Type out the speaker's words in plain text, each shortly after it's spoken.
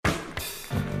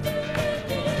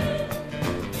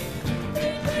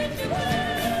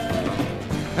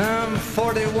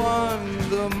41,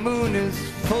 the moon is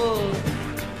full.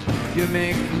 You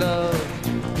make love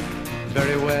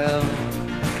very well.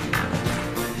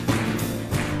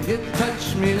 You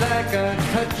touch me like I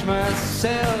touch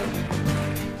myself,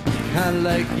 kinda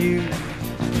like you,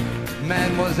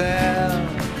 mademoiselle.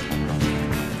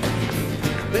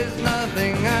 There's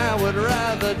nothing I would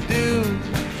rather do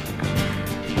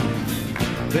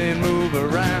than move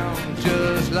around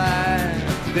just like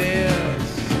this.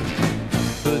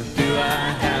 But do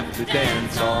I have to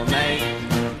dance all night?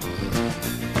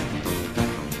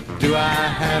 Do I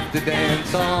have to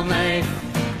dance all night?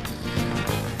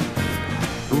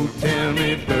 Ooh, tell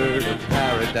me, bird of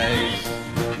paradise,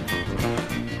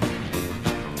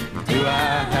 do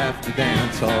I have to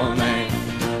dance all night?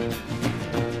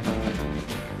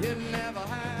 You never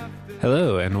have to.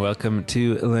 Hello, and welcome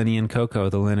to Lenny and Coco,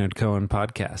 the Leonard Cohen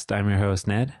podcast. I'm your host,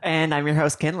 Ned. And I'm your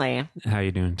host, Kinley. How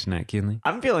you doing tonight, Kinley?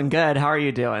 I'm feeling good. How are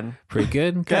you doing? Pretty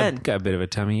good. Good. Got a bit of a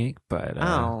tummy ache, but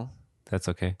that's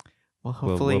okay. Well,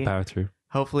 We'll hopefully, power through.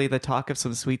 hopefully the talk of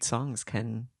some sweet songs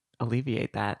can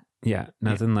alleviate that. Yeah,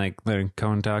 nothing like Leonard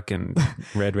Cohen talk and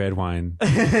red wine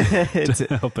It's-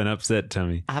 to help an upset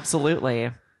tummy. Absolutely.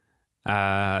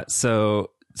 So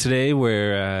today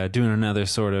we're doing another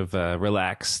sort of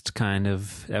relaxed kind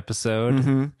of episode,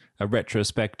 Mm-hmm. a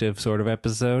retrospective sort of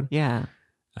episode. Yeah.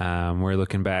 We're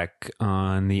looking back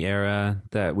on the era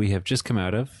that we have just come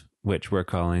out of, which we're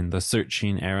calling the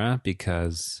searching era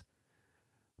because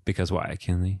why,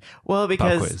 Kinley? Well,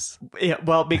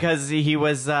 Pop because he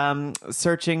was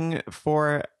searching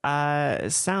for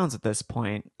sounds at this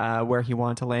point, where he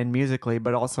wanted to land musically,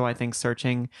 but also I think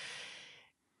searching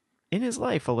in his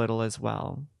life a little as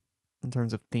well, in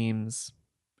terms of themes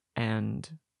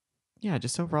and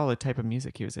just overall the type of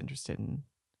music he was interested in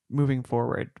moving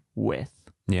forward with.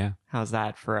 Yeah, How's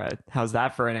that for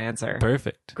an answer?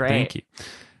 perfect. Great. Thank you.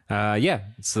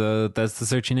 So that's the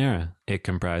searching era. It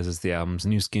comprises the albums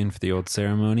New Skin for the Old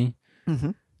Ceremony,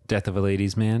 Mhm. Death of a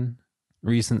Ladies' Man,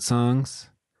 recent songs,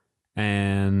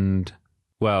 and,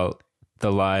 well,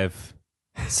 the live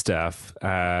stuff.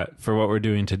 For what we're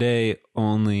doing today,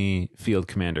 only Field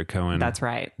Commander Cohen. That's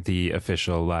right. The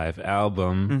official live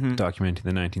album Mhm. documenting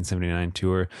the 1979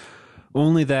 tour.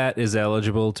 Only that is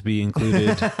eligible to be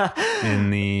included in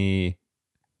the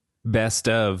best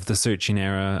of the Searching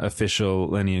Era official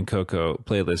Lenny and Coco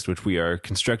playlist, which we are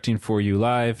constructing for you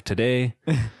live today.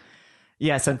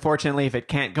 Yes, unfortunately, if it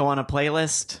can't go on a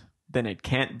playlist, then it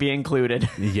can't be included.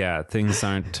 Yeah, things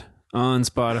aren't on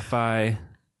Spotify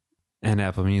and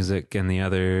Apple Music and the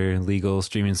other legal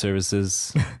streaming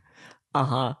services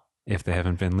Uh-huh. if they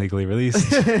haven't been legally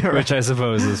released, which I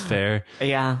suppose is fair.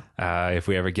 Yeah. If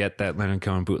we ever get that Leonard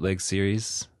Cohen bootleg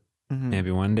series, Mhm.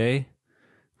 maybe one day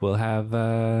we'll have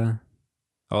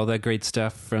all that great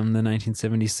stuff from the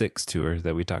 1976 tour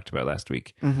that we talked about last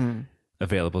week Mhm.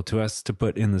 available to us to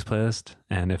put in this playlist.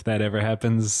 And if that ever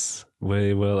happens,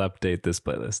 we will update this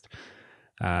playlist.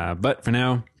 But for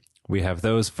now, we have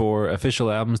those 4 official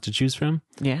albums to choose from.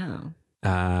 Yeah.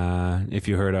 If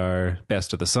you heard our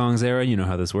Best of the Songs era, you know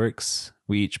how this works.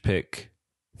 We each pick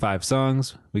 5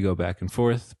 songs. We go back and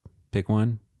forth, pick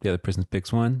one, the other person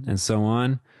picks one, and so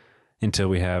on until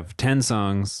we have 10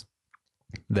 songs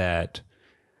that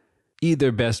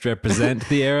either best represent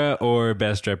the era or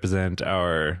best represent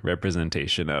our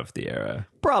representation of the era.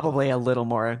 Probably a little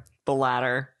more the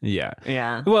latter. Yeah.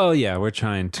 Yeah. Well, yeah, we're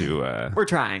trying to We're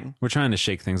trying.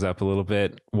 shake things up a little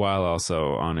bit while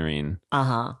also honoring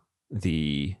Uh-huh.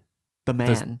 the The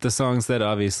man. the songs that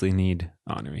obviously need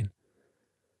honoring.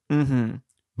 Mm-hmm.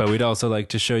 But we'd also like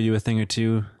to show you a thing or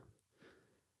two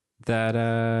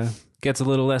that gets a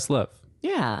little less love.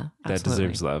 Yeah. That Absolutely.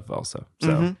 deserves love also. So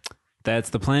Mhm. that's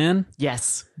the plan.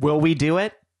 Yes. Will we do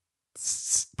it?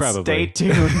 Probably. Stay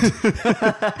tuned.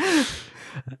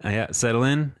 Yeah, settle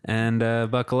in and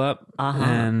buckle up Uh-huh.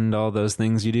 and all those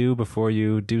things you do before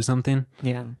you do something,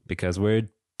 Yeah. because we're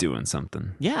doing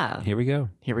something. Yeah. Here we go.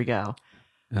 Here we go.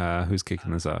 Who's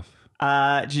kicking this off?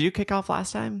 Did you kick off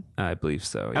last time? I believe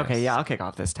so. Yes. Okay, yeah, I'll kick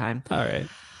off this time. All right.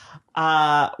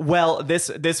 Well,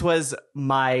 this was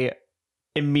my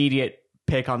immediate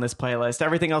pick on this playlist.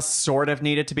 Everything else sort of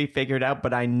needed to be figured out,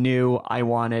 but I knew I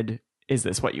wanted Is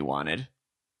This What You Wanted?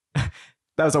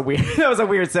 That was a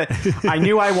weird set. I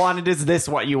knew I wanted Is This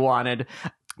What You Wanted?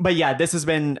 But yeah, this has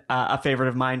been a favorite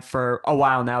of mine for a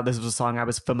while now. This was a song I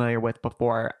was familiar with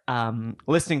before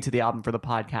listening to the album for the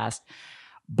podcast.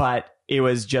 But it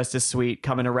was just as sweet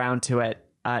coming around to it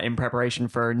in preparation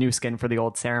for New Skin for the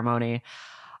Old Ceremony.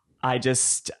 I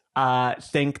just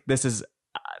think this is,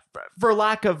 for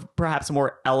lack of perhaps a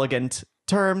more elegant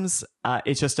terms.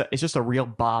 It's just a real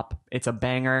bop. It's a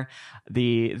banger.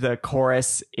 The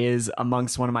chorus is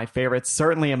amongst one of my favorites,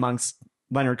 certainly amongst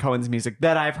Leonard Cohen's music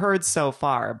that I've heard so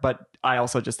far, but I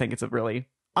also just think it's a really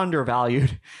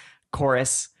undervalued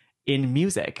chorus in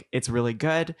music. It's really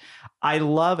good.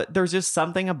 There's just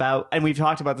something about, and we've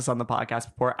talked about this on the podcast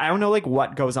before, I don't know like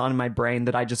what goes on in my brain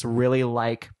that I just really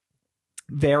like.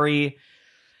 Very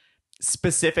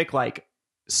specific like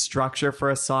structure for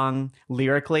a song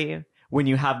lyrically, when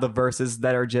you have the verses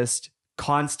that are just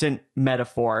constant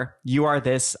metaphor. You are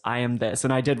this, I am this.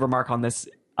 And I did remark on this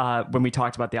when we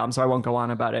talked about the album, so I won't go on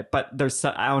about it. But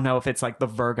I don't know if it's like the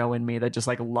Virgo in me that just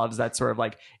like loves that sort of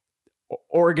like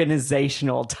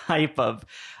organizational type of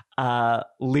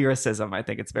lyricism. I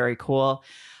think it's very cool.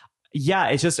 Yeah,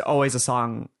 it's just always a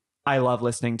song I love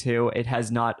listening to. It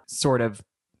has not sort of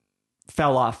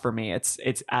fell off for me. It's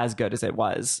as good as it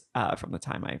was from the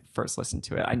time I first listened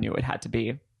to it. I knew it had to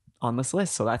be on this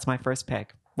list, so that's my first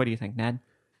pick. What do you think, Ned?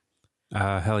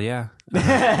 Hell yeah.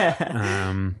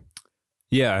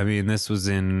 Yeah, I mean, this was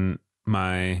in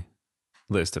my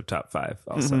list of top 5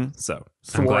 also. Mhm. So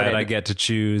Thwarted. I'm glad I get to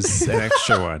choose an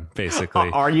extra one, basically.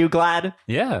 Are you glad?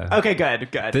 Yeah. Okay, good.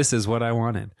 This is what I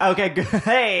wanted. Okay, good.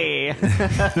 Hey.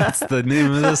 That's the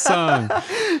name of the song.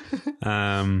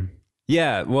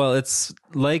 Yeah, well, it's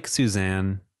like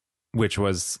Suzanne, which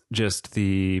was just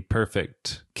the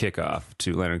perfect kickoff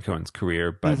to Leonard Cohen's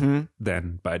career, but Mhm.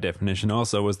 then by definition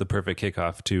also was the perfect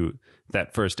kickoff to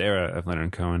that first era of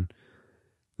Leonard Cohen.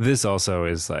 This also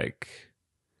is like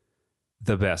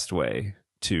the best way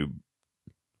to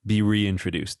be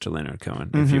reintroduced to Leonard Cohen,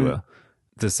 if you Mhm. will.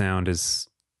 The sound is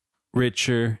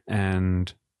richer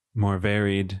and more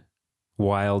varied,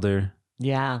 wilder,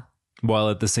 Yeah. while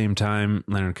at the same time,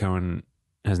 Leonard Cohen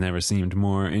has never seemed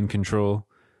more in control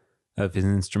of his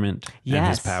instrument and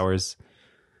his Yes. powers.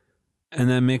 And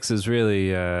that mix is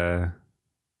really, I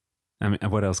mean,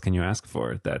 what else can you ask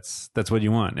for? That's what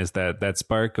you want, is that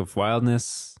spark of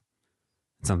wildness,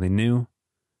 something new,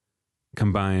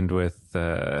 combined with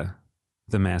the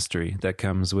mastery that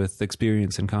comes with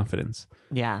experience and confidence.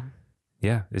 Yeah.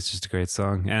 Yeah, it's just a great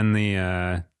song. And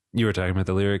you were talking about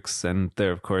the lyrics, and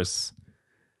they're, of course,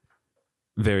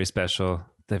 very special.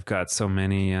 They've got so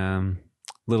many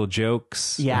little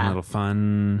jokes Yeah. and little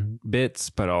fun bits,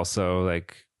 but also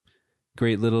like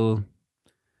great little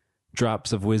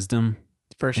drops of wisdom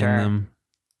For in sure. them,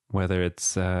 whether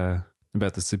it's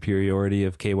about the superiority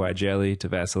of KY jelly to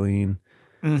Vaseline,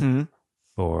 Mm-hmm.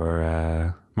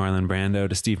 or Marlon Brando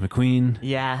to Steve McQueen,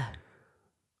 Yeah.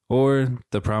 or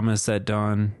the promise at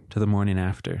dawn to the morning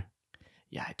after.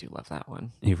 Yeah, I do love that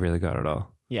one. You've really got it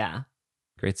all. Yeah.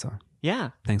 Great song. Yeah.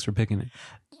 Thanks for picking it.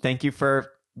 Thank you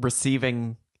for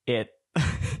receiving it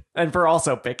and for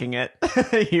also picking it.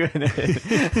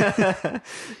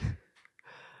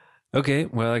 Okay,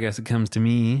 well, I guess it comes to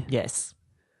me. Yes.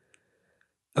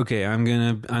 Okay, I'm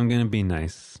gonna be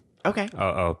nice. Okay.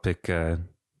 I'll pick. I'll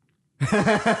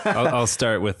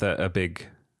start with a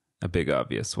big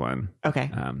obvious one.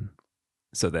 Okay.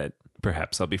 So that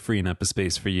perhaps I'll be freeing up a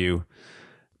space for you,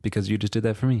 because you just did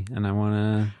that for me, and I want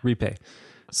to repay.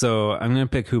 So I'm gonna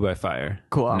pick "Who by Fire"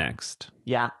 Cool. next.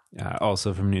 Yeah.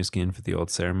 Also from New Skin for the Old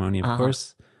Ceremony, of Uh-huh.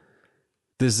 course.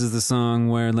 This is the song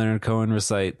where Leonard Cohen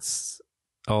recites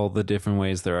all the different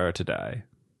ways there are to die,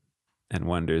 and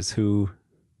wonders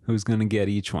who's going to get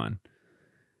each one.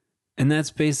 And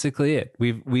that's basically it.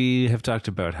 We have talked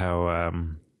about how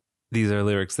these are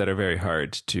lyrics that are very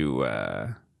hard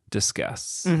to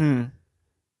discuss, Mm-hmm.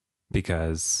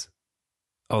 because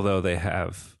although they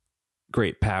have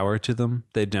great power to them,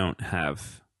 they don't hide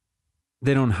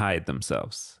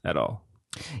themselves at all.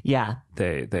 Yeah.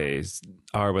 They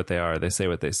are what they are. They say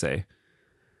what they say.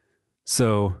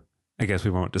 So I guess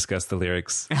we won't discuss the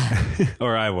lyrics,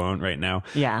 or I won't right now.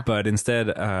 Yeah. But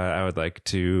instead, I would like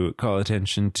to call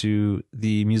attention to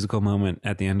the musical moment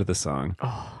at the end of the song,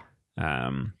 Oh.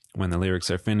 when the lyrics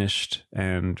are finished,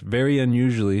 and very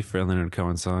unusually for a Leonard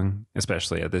Cohen song,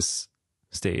 especially at this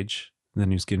stage, the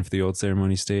New Skin for the Old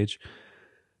Ceremony stage,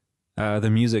 the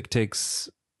music takes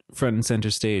front and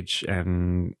center stage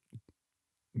and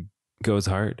goes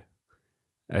hard.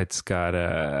 It's got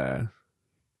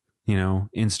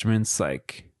instruments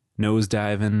like nose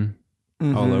diving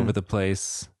all Mhm. over the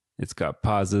place. It's got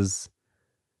pauses.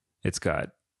 It's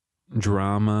got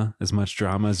drama, as much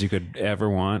drama as you could ever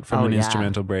want from Oh, an yeah.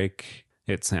 instrumental break.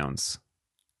 It sounds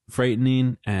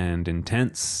frightening and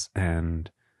intense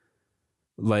and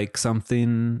like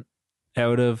something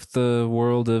out of the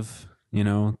world of,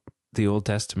 the Old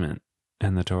Testament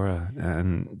and the Torah.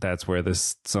 And that's where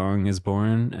this song is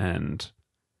born. And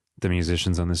the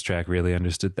musicians on this track really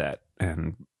understood that.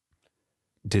 And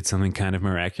did something kind of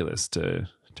miraculous to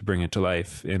bring it to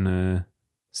life in a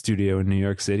studio in New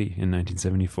York City in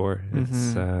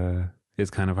 1974. It's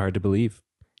kind of hard to believe,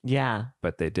 Yeah.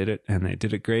 but they did it, and they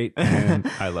did it great, and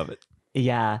I love it.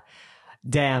 Yeah.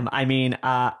 Damn. I mean,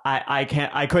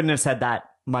 I couldn't have said that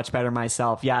much better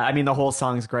myself. Yeah. I mean, the whole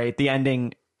song's great. The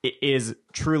ending is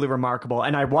truly remarkable.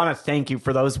 And I want to thank you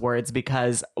for those words,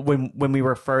 because when we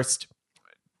were first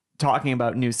talking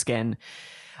about New Skin,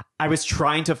 I was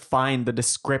trying to find the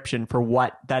description for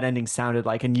what that ending sounded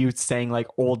like, and you saying like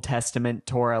Old Testament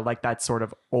Torah, like that sort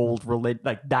of old religion,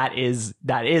 like that is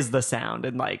the sound.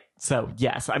 And like, so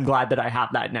yes, I'm glad that I have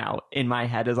that now in my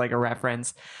head as like a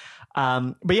reference.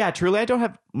 But yeah, truly, I don't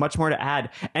have much more to add.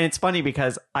 And it's funny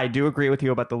because I do agree with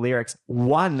you about the lyrics.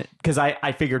 One, because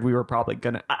I figured we were probably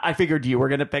I figured you were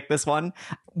gonna pick this one,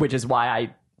 which is why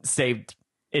I saved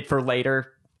it for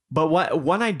later. But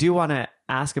one I do want to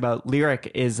ask about lyric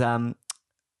is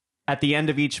at the end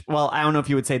of each, well, I don't know if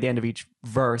you would say the end of each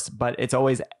verse, but it's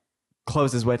always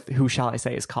closes with "Who shall I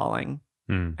say is calling?"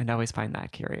 And I always find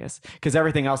that curious, because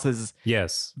everything else is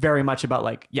Yes. very much about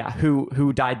like, yeah,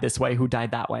 who died this way, who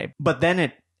died that way. But then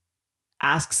it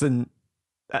asks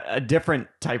a different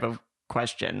type of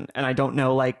question, and I don't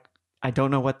know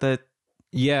what the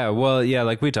Yeah, well, yeah,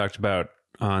 like we talked about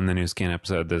on the New Skin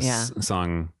episode, this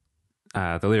song,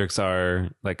 the lyrics are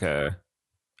like a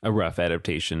rough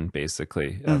adaptation,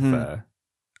 basically,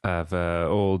 of a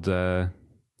old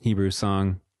Hebrew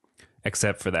song,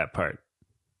 except for that part.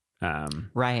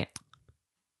 right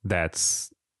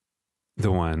That's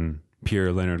the one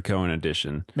pure Leonard Cohen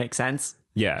edition. makes sense.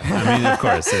 Yeah, I mean, of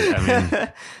course.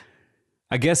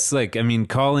 I guess, like, I mean,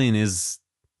 calling is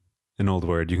an old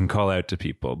word. You can call out to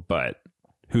people, but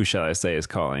 "who shall I say is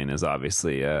calling" is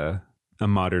obviously a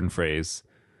modern phrase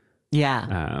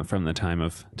from the time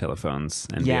of telephones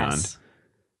and beyond.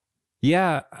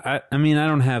 Yeah, I mean, I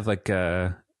don't have like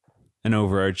an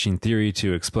overarching theory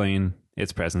to explain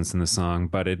its presence in the song,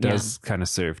 but it does kind of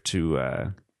serve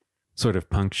to sort of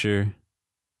puncture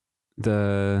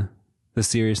the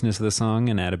seriousness of the song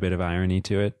and add a bit of irony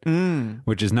to it,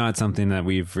 which is not something that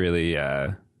we've really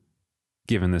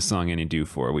given this song any due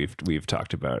for. We've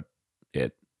talked about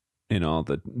it in all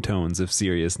the tones of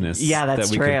seriousness that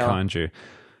we could conjure.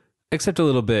 Except a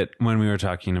little bit when we were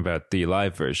talking about the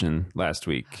live version last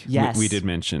week. Yes. We did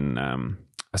mention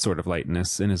a sort of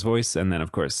lightness in his voice, and then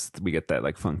of course we get that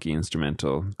like funky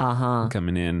instrumental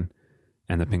coming in,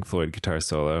 and the Pink Floyd guitar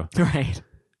solo. Right.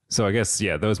 So I guess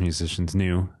those musicians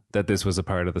knew that this was a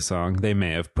part of the song. They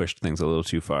may have pushed things a little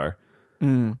too far.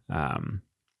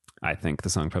 I think the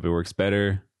song probably works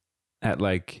better at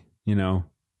like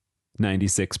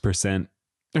 96%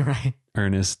 Right.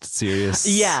 earnest, serious.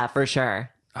 Yeah, for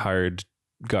sure. Hard,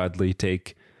 godly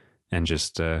take, and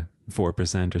just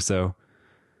 4% or so.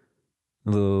 A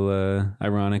little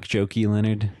ironic, jokey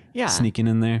Leonard sneaking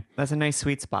in there. That's a nice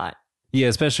sweet spot. Yeah,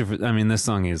 especially for, I mean, this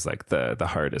song is like the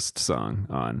hardest song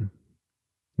on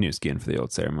New Skin for the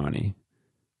Old Ceremony.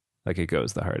 Like it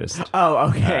goes the hardest. Oh,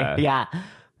 okay. Yeah.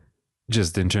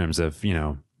 Just in terms of,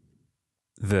 the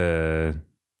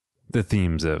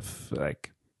themes of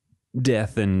like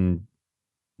death and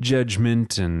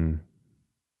judgment and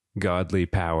godly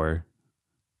power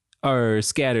are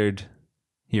scattered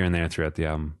here and there throughout the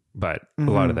album. But a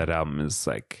lot of that album is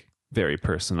like very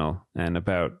personal and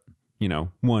about,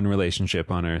 one relationship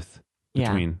on earth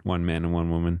between one man and one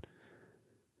woman.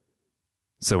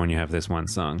 So when you have this one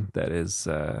song that is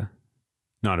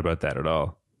not about that at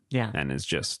all, and is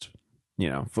just,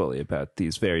 fully about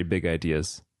these very big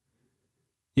ideas,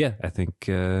 I think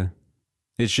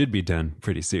it should be done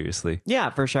pretty seriously.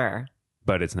 Yeah, for sure.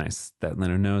 But it's nice that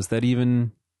Leonard knows that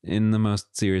even in the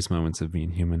most serious moments of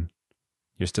being human,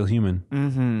 you're still human.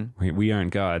 Mm-hmm. We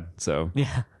aren't God, so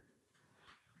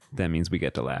that means we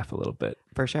get to laugh a little bit.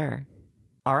 For sure.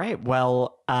 All right.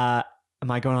 Well, am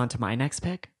I going on to my next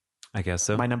pick? I guess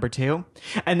so. My number 2.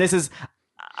 And this is,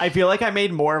 I feel like I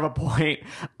made more of a point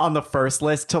on the first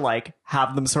list to like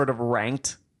have them sort of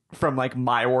ranked from like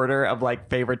my order of like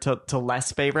favorite to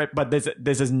less favorite, but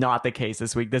this is not the case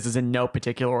this week. This is in no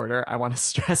particular order. I want to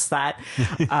stress that.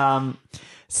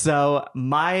 So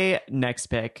my next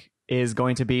pick is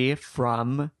going to be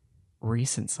from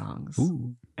recent songs.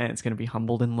 Ooh. And it's going to be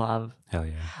Humbled in Love. Hell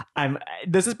yeah.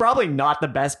 This is probably not the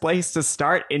best place to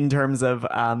start in terms of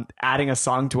adding a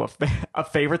song to a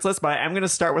favorites list, but I am going to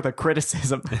start with a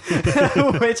criticism,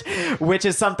 which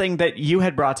is something that you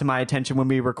had brought to my attention when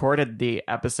we recorded the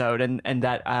episode, and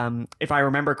that if I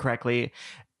remember correctly,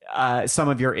 some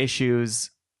of your issues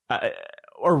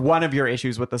or one of your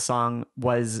issues with the song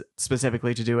was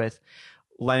specifically to do with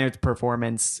Leonard's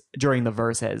performance during the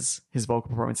verses, his vocal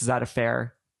performance, is that a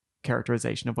fair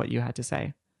characterization of what you had to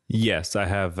say? Yes, I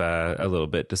have a little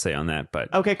bit to say on that,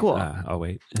 but Okay, cool. I'll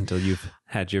wait until you've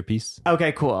had your piece.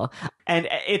 Okay, cool. And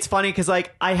it's funny because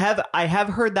like I have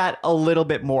heard that a little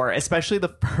bit more, especially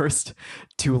the first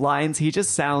two lines. He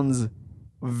just sounds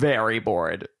very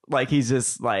bored. Like he's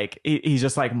just like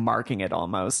marking it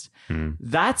almost.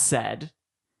 That said,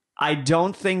 I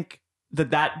don't think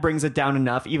that brings it down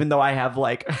enough, even though I have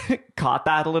like caught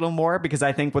that a little more, because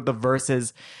I think with the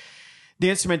verses, the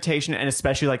instrumentation and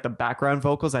especially like the background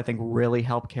vocals, I think really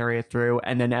help carry it through.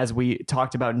 And then as we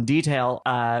talked about in detail,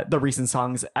 the recent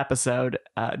songs episode,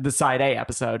 the side A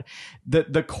episode,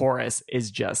 the chorus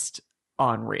is just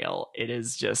unreal. It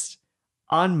is just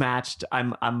unmatched.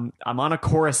 I'm on a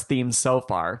chorus theme so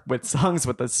far with songs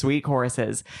with the sweet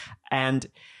choruses, and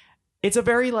it's a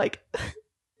very like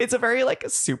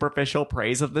superficial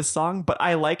praise of this song, but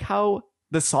I like how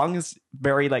the song is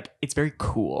very like, it's very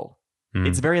cool.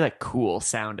 It's very like cool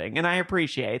sounding, and I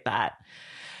appreciate that.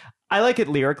 I like it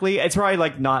lyrically. It's probably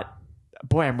like not.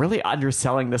 Boy, I'm really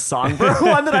underselling this song for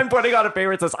one that I'm putting on a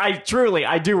favorites list. I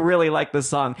do really like this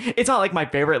song. It's not like my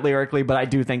favorite lyrically, but I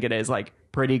do think it is like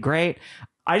pretty great.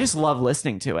 I just love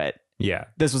listening to it. Yeah,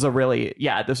 this was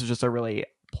just a really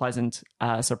pleasant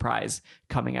surprise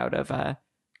coming out of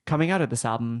this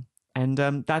album, and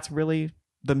that's really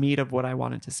the meat of what I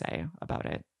wanted to say about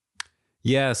it.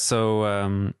 Yeah,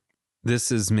 so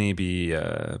this is maybe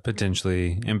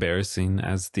potentially embarrassing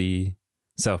as the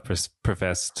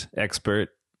self-professed expert,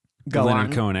 Go Leonard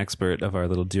on. Cohen expert of our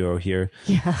little duo here.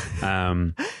 Yeah.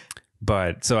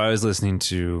 But so I was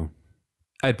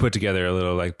I'd put together a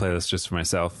little like playlist just for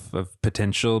myself of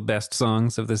potential best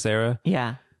songs of this era.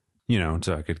 Yeah. You know,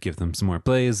 so I could give them some more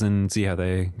plays and see how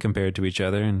they compared to each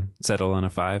other and settle on a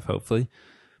 5, hopefully,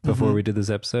 before we did this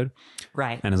episode.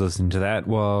 Right. And I was listening to that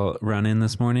while running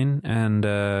this morning, and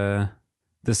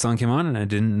this song came on, and I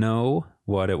didn't know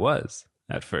what it was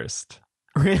at first.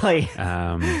 Really?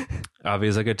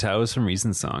 Obviously, I could tell it was from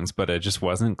recent songs, but it just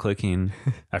wasn't clicking.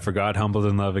 I forgot Humbled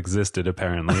in Love existed,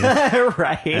 apparently.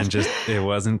 Right. And just, it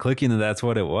wasn't clicking that that's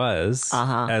what it was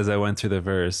Uh-huh. as I went through the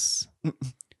verse,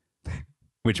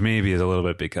 which maybe is a little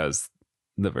bit because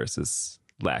the verses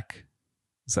lack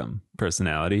some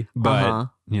personality. But, Uh-huh.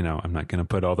 you know, I'm not going to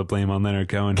put all the blame on Leonard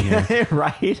Cohen here.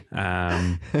 Right.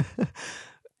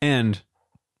 And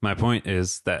my point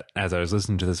is that as I was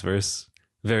listening to this verse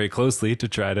very closely to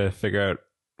try to figure out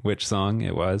which song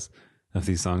it was of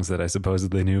these songs that I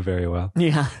supposedly knew very well,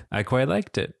 Yeah. I quite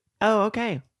liked it. Oh,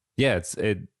 okay. Yeah,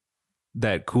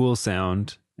 that cool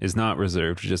sound is not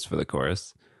reserved just for the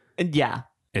chorus. Yeah.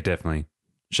 It definitely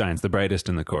shines the brightest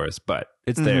in the chorus, but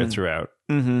it's there throughout.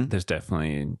 Mm-hmm. There's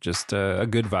definitely just a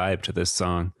good vibe to this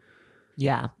song,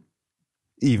 Yeah.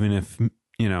 even if,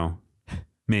 you know,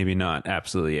 maybe not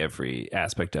absolutely every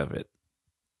aspect of it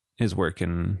is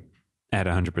working at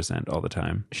 100% all the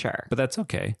time, Sure. but that's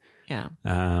okay. Yeah.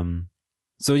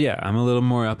 So yeah, I'm a little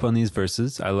more up on these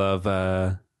verses. I love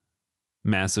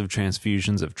massive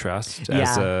transfusions of trust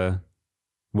as a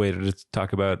way to just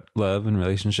talk about love and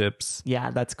relationships.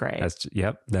 Yeah, that's great.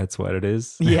 That's what it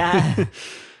is. Yeah.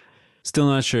 Still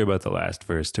not sure about the last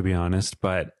verse, to be honest,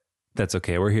 but that's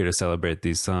okay. We're here to celebrate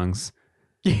these songs,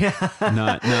 Yeah.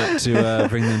 not to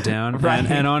bring them down. Right.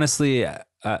 And honestly,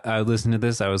 I listened to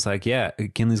this. I was like, yeah,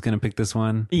 Kinley's going to pick this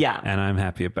one. Yeah. And I'm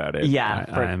happy about it. Yeah,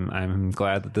 I'm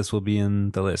glad that this will be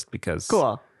in the list because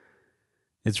Cool.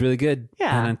 it's really good.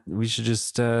 Yeah. And we should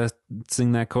just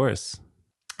sing that chorus.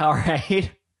 All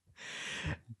right.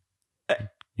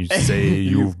 You say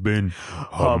you've been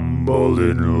humbled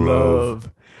in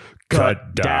love,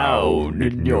 cut down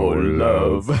in your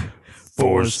love,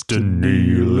 forced to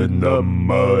kneel in the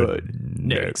mud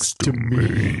next to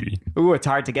me. Ooh, it's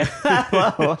hard to get that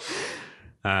low.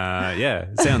 Yeah,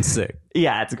 it sounds sick.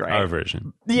 Yeah, it's great. Our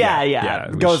version. Yeah.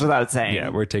 we Goes should- without saying. Yeah,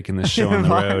 we're taking this show on the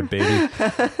road,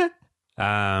 baby.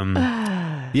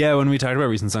 Yeah, when we talked about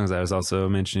recent songs, I was also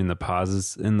mentioning the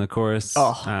pauses in the chorus,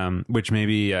 which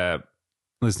maybe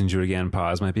listening to it again,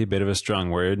 pause might be a bit of a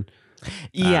strong word.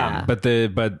 Yeah. But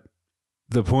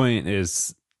the point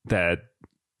is that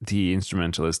the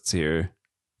instrumentalists here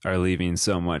are leaving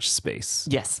so much space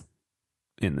Yes.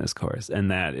 in this chorus, and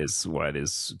that is what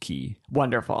is key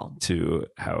Wonderful. to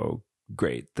how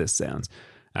great this sounds.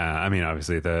 I mean,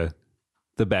 obviously the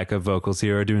backup vocals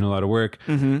here are doing a lot of work,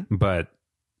 but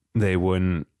they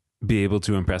wouldn't be able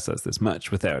to impress us this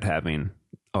much without having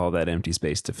all that empty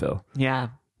space to fill. Yeah.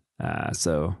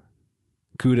 So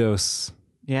kudos.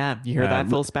 Yeah. You hear that,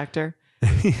 Phil Spector?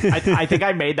 I think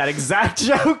I made that exact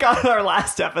joke on our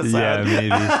last episode. Yeah,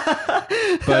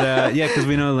 maybe. But yeah, because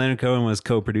we know Leonard Cohen was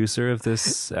co-producer of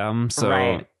this album. So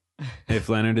Right. if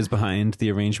Leonard is behind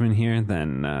the arrangement here,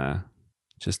 then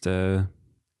just a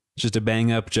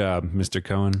bang up job, Mr.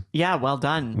 Cohen. Yeah, well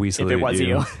done. We if salute it was you.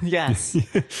 you. Yes.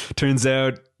 Turns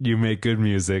out you make good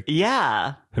music.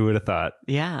 Yeah. Who would have thought?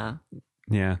 Yeah.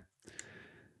 Yeah.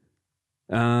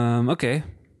 Okay.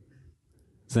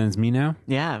 So then it's me now?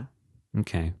 Yeah.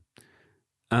 Okay.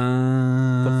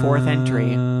 The fourth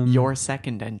entry, your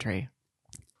second entry.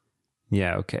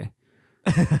 Yeah, okay.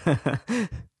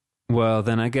 Well,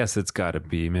 then I guess it's got to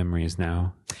be memories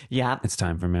now. Yeah. It's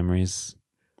time for memories.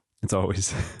 It's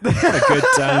always a good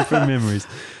time for memories.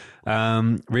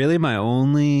 Really, my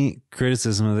only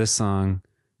criticism of this song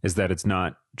is that it's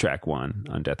not track 1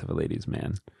 on Death of a Ladies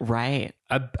Man. Right.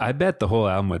 I bet the whole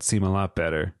album would seem a lot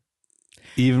better,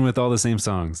 even with all the same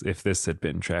songs, if this had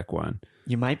been track 1.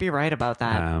 You might be right about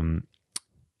that.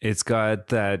 It's got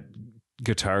that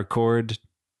guitar chord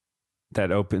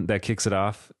that kicks it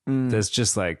off. That's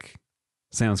just like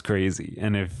sounds crazy.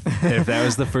 And if that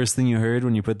was the first thing you heard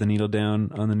when you put the needle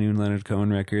down on the new Leonard Cohen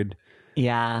record,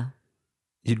 Yeah.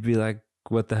 you'd be like,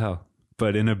 what the hell?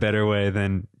 But in a better way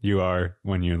than you are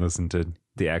when you listen to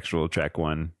the actual track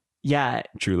 1, Yeah.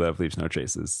 True Love Leaves No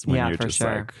Traces, when Yeah, you're for just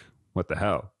sure. like, what the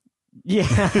hell?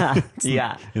 Yeah.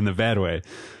 Yeah. In the bad way.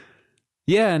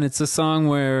 Yeah, and it's a song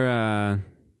where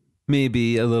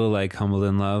maybe a little like Humbled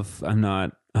in Love. I'm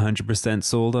not 100%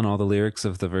 sold on all the lyrics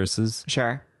of the verses,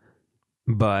 Sure.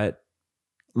 but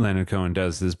Leonard Cohen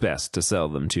does his best to sell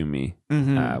them to me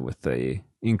with a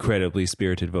incredibly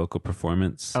spirited vocal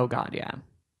performance. Oh God. Yeah.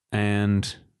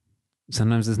 And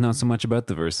sometimes it's not so much about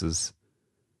the verses,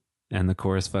 and the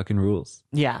chorus fucking rules.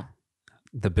 Yeah.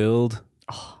 The build,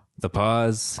 the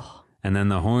pause, and then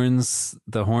the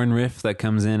horn riff that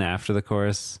comes in after the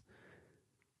chorus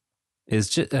is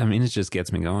just, I mean, it just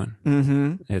gets me going.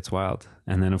 Mm-hmm. It's wild.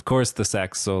 And then of course the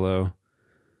sax solo,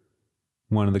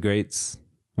 one of the great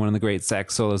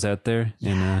sax solos out there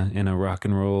in a rock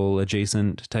and roll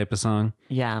adjacent type of song.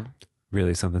 Yeah.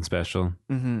 Really something special.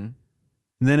 Mm-hmm.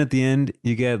 And then at the end,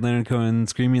 you get Leonard Cohen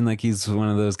screaming like he's one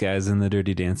of those guys in the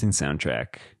Dirty Dancing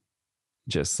soundtrack.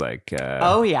 Just like,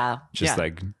 Oh yeah. just Yeah.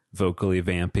 like vocally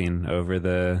vamping over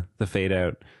the fade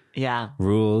out Yeah.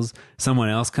 rules. Someone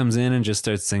else comes in and just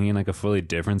starts singing like a fully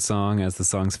different song as the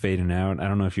song's fading out. I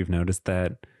don't know if you've noticed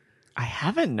that. I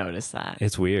haven't noticed that.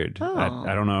 It's weird. Oh.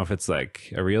 I don't know if it's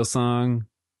like a real song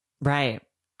Right.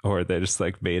 or they just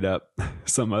like made up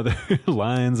some other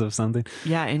lines of something.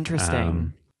 Yeah.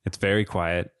 Interesting. It's very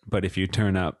quiet, but if you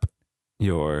turn up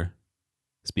your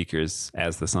speakers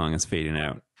as the song is fading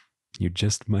out, you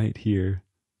just might hear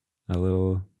a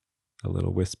little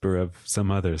whisper of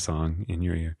some other song in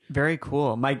your ear. Very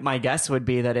cool. My guess would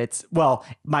be that it's, well,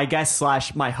 my guess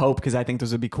 / my hope, because I think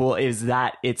this would be cool, is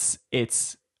that it's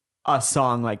a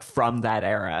song like from that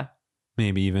era.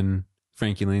 Maybe even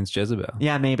Frankie Lane's Jezebel.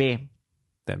 Yeah, maybe.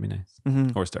 That'd be nice.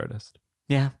 Mhm. Or Stardust.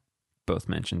 Yeah, Both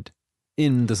mentioned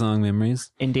in the song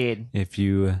Memories. indeed. If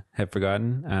you have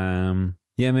forgotten.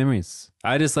 Yeah, Memories.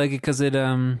 I just like it because it,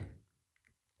 I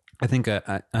think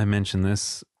I mentioned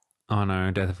this on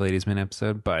our Death of Ladies Man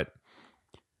episode, but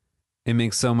it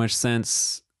makes so much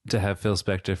sense to have Phil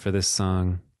Spector for this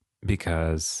song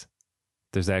because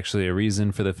there's actually a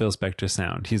reason for the Phil Spector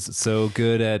sound. He's so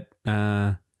good at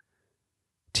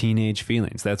teenage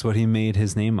feelings. That's what he made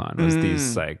his name on, was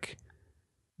these like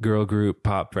girl group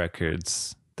pop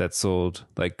records that sold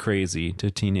like crazy to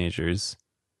teenagers.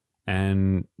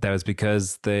 And that was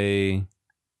because they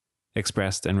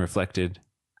expressed and reflected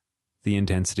the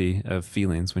intensity of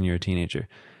feelings when you're a teenager.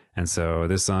 And so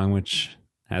this song, which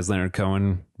has Leonard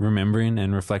Cohen remembering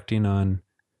and reflecting on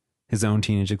his own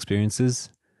teenage experiences,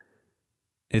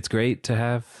 it's great to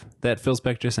have that Phil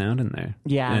Spector sound in there.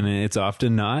 Yeah. And it's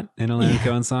often not in a Leonard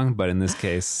Cohen song, but in this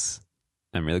case,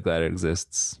 I'm really glad it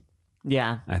exists.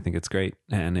 Yeah, I think it's great,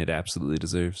 and it absolutely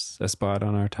deserves a spot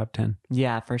on our top 10.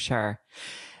 yeah, for sure.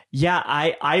 Yeah,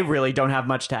 I really don't have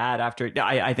much to add after.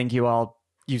 I think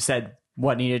you said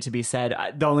what needed to be said.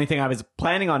 The only thing I was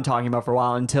planning on talking about for a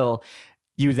while until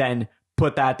you then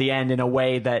put that at the end in a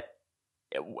way that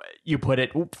you put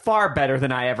it far better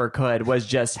than I ever could was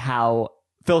just how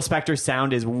Phil Spector's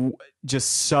sound is just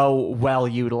so well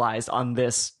utilized on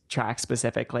this track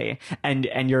specifically. And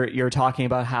you're talking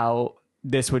about how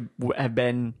this would have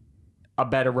been a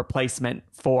better replacement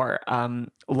for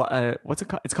what's it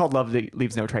called? It's called Love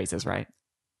Leaves No Traces, right?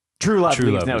 True Love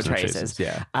Leaves No Traces.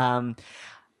 Yeah.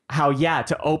 how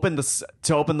to open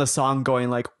the song going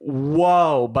like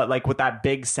whoa, but like with that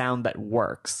big sound that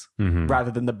works rather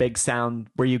than the big sound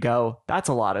where you go, that's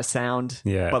a lot of sound.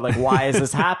 Yeah. But like, why is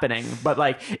this happening? But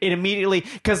like it immediately,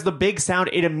 because the big sound,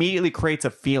 it immediately creates a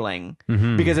feeling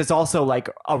because it's also like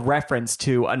a reference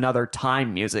to another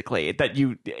time musically that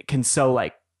you can so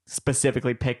like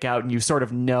specifically pick out, and you sort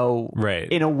of know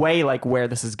Right. in a way like where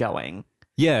this is going.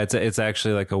 Yeah, it's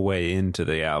actually like a way into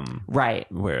the album. Right.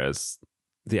 Whereas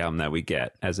the album that we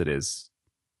get as it is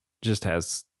just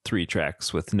has 3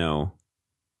 tracks with no,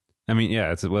 I mean,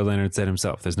 yeah, it's what Leonard said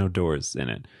himself. There's no doors in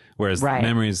it. Whereas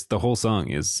Memories, the whole song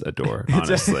is a door,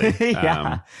 honestly.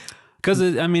 Yeah. Because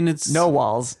it's No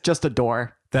walls, just a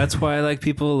door. That's why like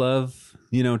people love,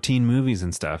 teen movies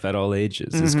and stuff at all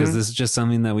ages. Is because this is just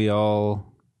something that we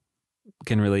all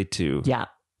can relate to. Yeah.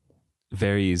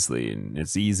 Very easily, and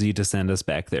it's easy to send us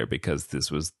back there because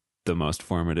this was the most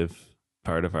formative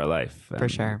part of our life. For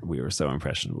sure. We were so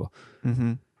impressionable.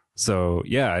 Mm-hmm. So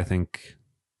yeah, I think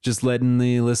just letting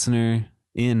the listener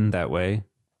in that way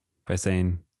by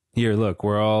saying, here, look,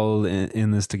 we're all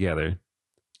in this together,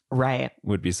 Right.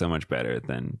 would be so much better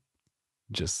than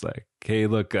just like, hey,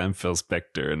 look, I'm Phil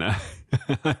Spector and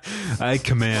I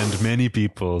command many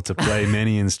people to play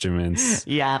many instruments.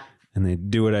 Yeah. And they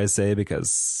do what I say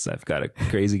because I've got a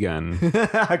crazy gun.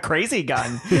 A crazy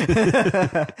gun.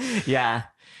 Yeah.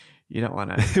 You don't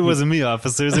want to. It wasn't me,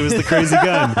 officers. It was the crazy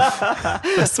gun.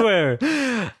 I swear.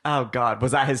 Oh, God.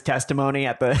 Was that his testimony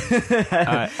at the.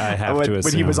 I have to assume.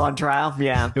 When he was on trial?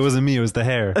 Yeah. It wasn't me. It was the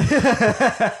hair.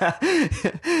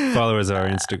 Followers of our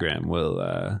Instagram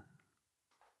will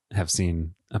have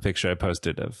seen a picture I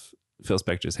posted of Phil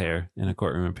Spector's hair in a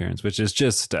courtroom appearance, which is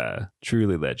just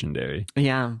truly legendary.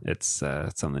 Yeah. It's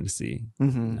something to see.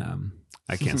 Mm-hmm.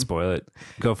 I can't spoil it.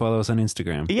 Go follow us on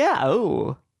Instagram. Yeah.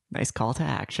 Oh, nice call to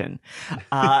action.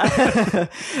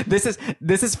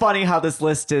 This is funny how this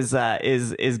list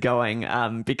is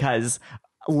going because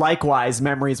likewise,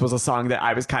 Memories was a song that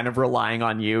I was kind of relying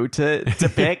on you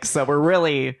to pick. So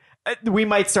we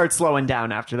might start slowing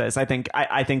down after this. I think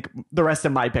the rest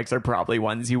of my picks are probably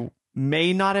ones you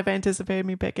may not have anticipated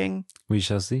me picking. We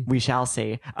shall see. We shall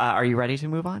see. Are you ready to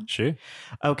move on? Sure.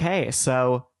 Okay,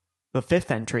 so the 5th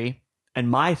entry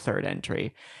and my 3rd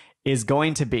entry is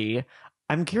going to be,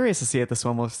 I'm curious to see if this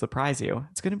one will surprise you.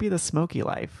 It's going to be The Smoky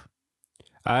Life.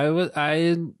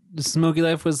 Smoky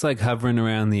Life was like hovering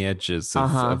around the edges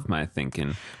of my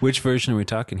thinking. Which version are we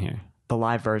talking here? The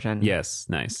live version. Yes,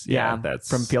 nice. Yeah, that's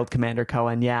from Field Commander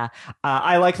Cohen. Yeah,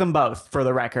 I like them both. For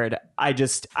the record, I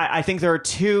think there are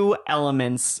 2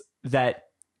 elements that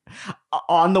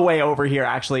on the way over here.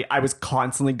 Actually, I was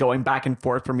constantly going back and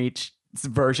forth from each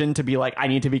version to be like, I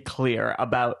need to be clear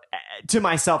about to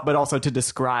myself, but also to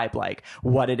describe like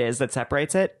what it is that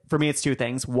separates it. For me, it's 2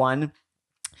 things. One,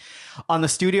 on the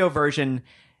studio version,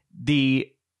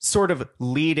 the sort of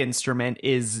lead instrument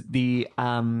is the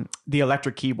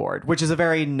electric keyboard, which is a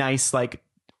very nice, like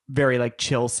very like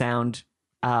chill sound,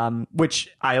 which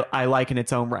I like in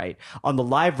its own right. On the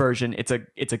live version, it's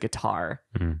a guitar,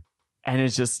 and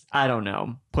it's just, I don't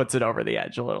know, puts it over the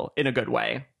edge a little in a good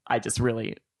way. I just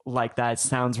really like that. It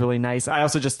sounds really nice. I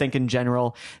also just think in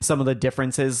general, some of the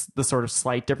differences, the sort of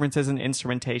slight differences in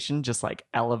instrumentation, just like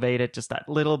elevate it just that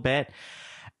little bit.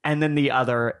 And then the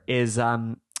other is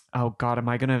oh God, am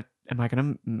I gonna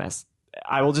mess?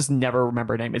 I will just never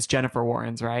remember her name. It's Jennifer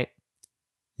Warnes, right?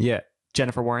 Yeah.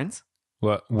 Jennifer Warnes?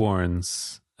 What?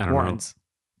 Warnes. I don't Warnes.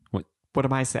 know. What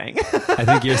am I saying? I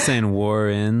think you're saying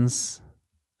Warrens.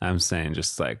 I'm saying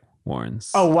just like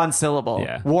Warnes. Oh, 1 syllable.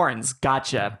 Yeah. Warnes.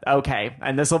 Gotcha. Okay.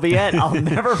 And this will be it. I'll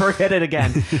never forget it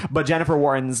again. But Jennifer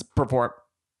Warnes performed.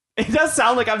 It does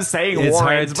sound like I'm saying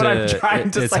Warrens, but I'm trying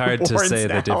to say it's hard to say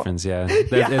now. the difference, yeah.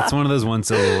 Yeah. It's one of those 1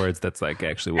 syllable words that's like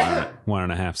actually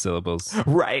 1.5 syllables.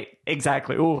 Right.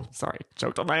 Exactly. Ooh, sorry.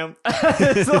 Choked on my own.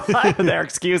 It's a lot there.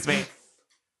 Excuse me.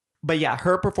 But yeah,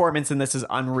 her performance in this is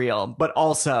unreal. But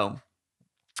also,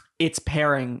 it's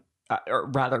pairing,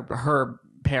 or rather, her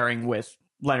pairing with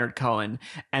Leonard Cohen,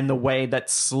 and the way that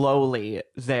slowly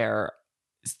their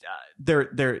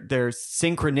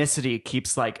synchronicity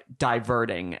keeps like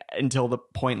diverting until the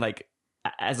point, like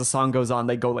as the song goes on,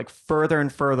 they go like further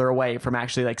and further away from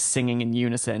actually like singing in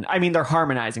unison. I mean, they're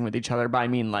harmonizing with each other, but I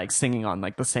mean like singing on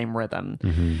like the same rhythm,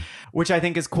 which I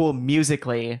think is cool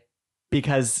musically,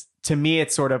 because to me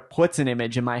it sort of puts an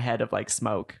image in my head of like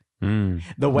smoke.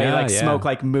 The way smoke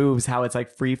like moves, how it's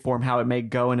like free form, how it may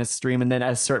go in a stream, and then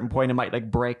at a certain point it might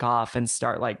like break off and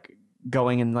start like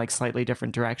going in like slightly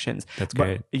different directions. That's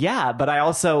great. Yeah, but I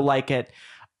also like it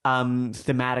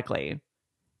thematically,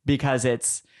 because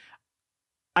it's,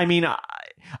 I mean,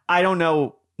 I don't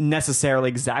know necessarily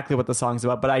exactly what the song's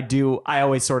about, but I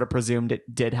always sort of presumed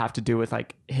it did have to do with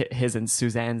like his and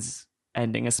Suzanne's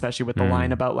ending, especially with the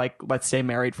line about like, let's stay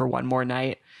married for one more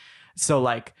night. So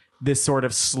like this sort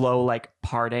of slow like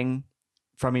parting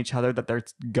from each other, that they're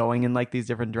going in like these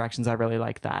different directions. I really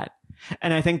like that.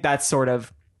 And I think that's sort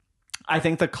of, I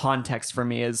think the context for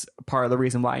me is part of the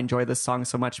reason why I enjoy this song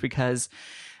so much, because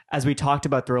as we talked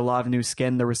about through A Lot of New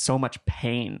Skin, there was so much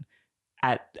pain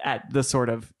at the sort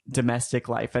of domestic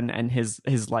life and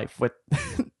his life with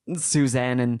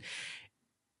Suzanne. And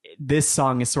this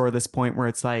song is sort of this point where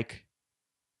it's like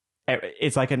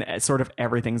a sort of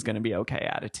everything's going to be okay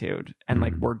attitude. And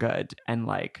like, we're good. And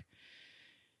like,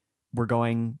 we're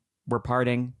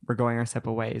parting, we're going our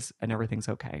separate ways, and everything's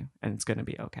okay. And it's going to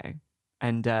be okay.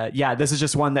 And yeah, this is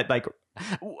just one that like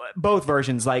both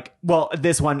versions, like, well,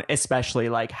 this one especially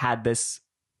like had this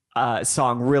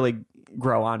song really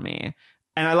grow on me.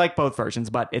 And I like both versions,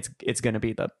 but it's going to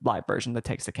be the live version that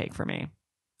takes the cake for me.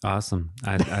 Awesome.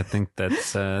 I think that's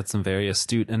some very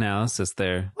astute analysis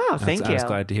there. Wow, thank you. I was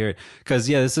glad to hear it. Because,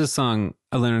 yeah, this is a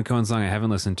Leonard Cohen song I haven't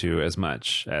listened to as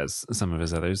much as some of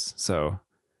his others. So,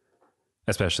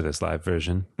 especially this live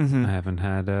version. I haven't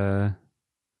had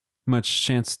much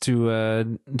chance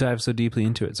to dive so deeply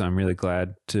into it. So I'm really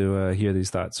glad to hear these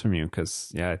thoughts from you. Because,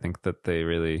 yeah, I think that they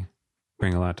really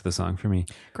bring a lot to the song for me.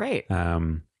 Great.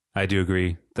 I do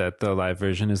agree that the live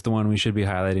version is the one we should be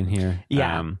highlighting here.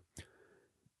 Yeah.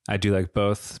 I do like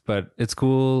both, but it's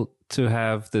cool to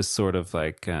have this sort of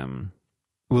like,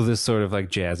 this sort of like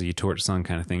jazzy torch song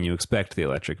kind of thing. You expect the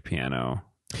electric piano,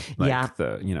 like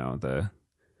the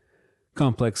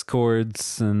complex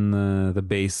chords and the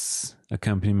bass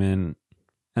accompaniment,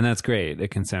 and that's great.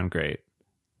 It can sound great,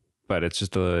 but it's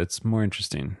just it's more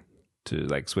interesting to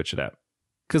like switch it up.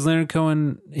 Because Leonard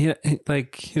Cohen, he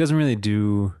doesn't really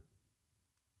do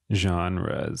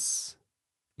genres,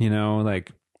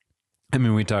 like. I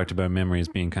mean, we talked about Memories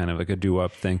being kind of like a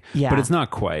doo-wop thing, but it's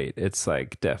not quite. It's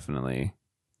like definitely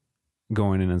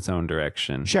going in its own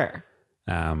direction. Sure.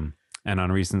 And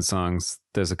on recent songs,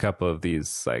 there's a couple of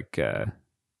these like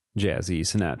jazzy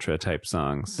Sinatra type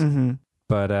songs.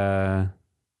 But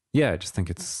yeah, I just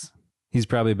think he's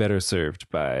probably better served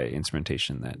by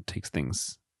instrumentation that takes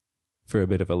things for a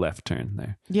bit of a left turn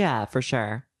there. Yeah, for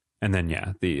sure. And then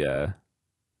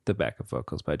the backup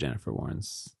vocals by Jennifer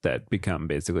Warnes that become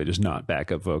basically just not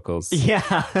backup vocals. Yeah.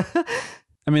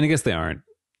 I mean, I guess they aren't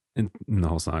in the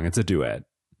whole song. It's a duet,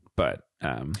 but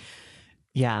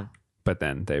yeah. But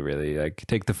then they really like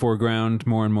take the foreground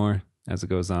more and more as it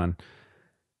goes on,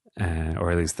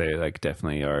 or at least they like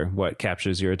definitely are what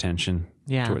captures your attention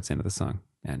towards the end of the song,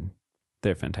 and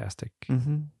they're fantastic.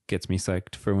 Gets me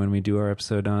psyched for when we do our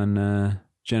episode on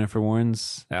Jennifer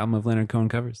Warnes' album of Leonard Cohen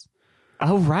covers.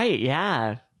 Oh right,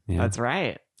 yeah. That's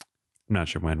right. I'm not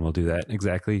sure when we'll do that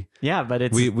exactly. Yeah, but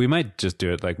it's we might just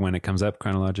do it like when it comes up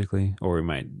chronologically, or we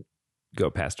might go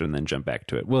past it and then jump back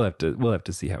to it. We'll have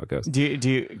to see how it goes. Do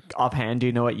you offhand, do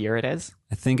you know what year it is?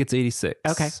 I think it's 86.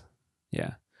 Okay.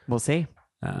 Yeah. We'll see.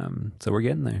 So we're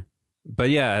getting there. But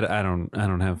yeah, I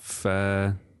don't have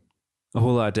a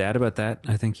whole lot to add about that.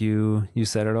 I think you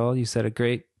said it all. You said it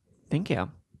great. Thank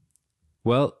you.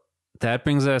 Well, that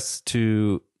brings us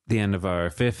to the end of our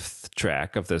 5th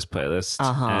track of this playlist.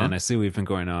 And I see we've been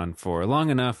going on for long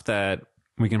enough that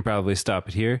we can probably stop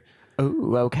it here.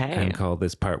 Oh, okay. And call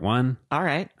this part 1. All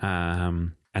right.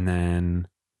 And then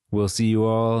we'll see you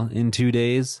all in 2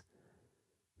 days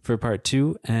for part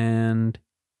 2 and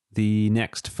the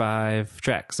next 5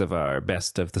 tracks of our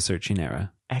Best of the Searching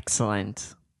Era.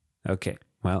 Excellent. Okay.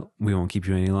 Well, we won't keep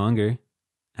you any longer.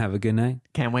 Have a good night.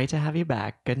 Can't wait to have you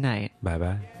back. Good night.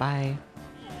 Bye-bye. Bye.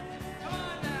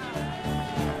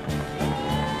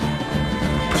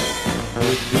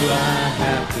 Do I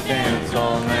have to dance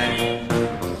all night?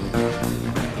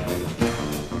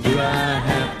 Do I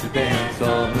have to dance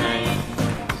all night?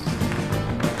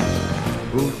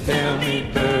 Who tell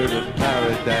me bird of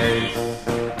paradise?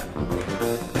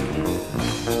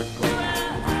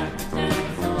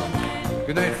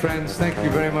 Good night, friends. Thank you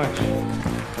very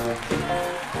much.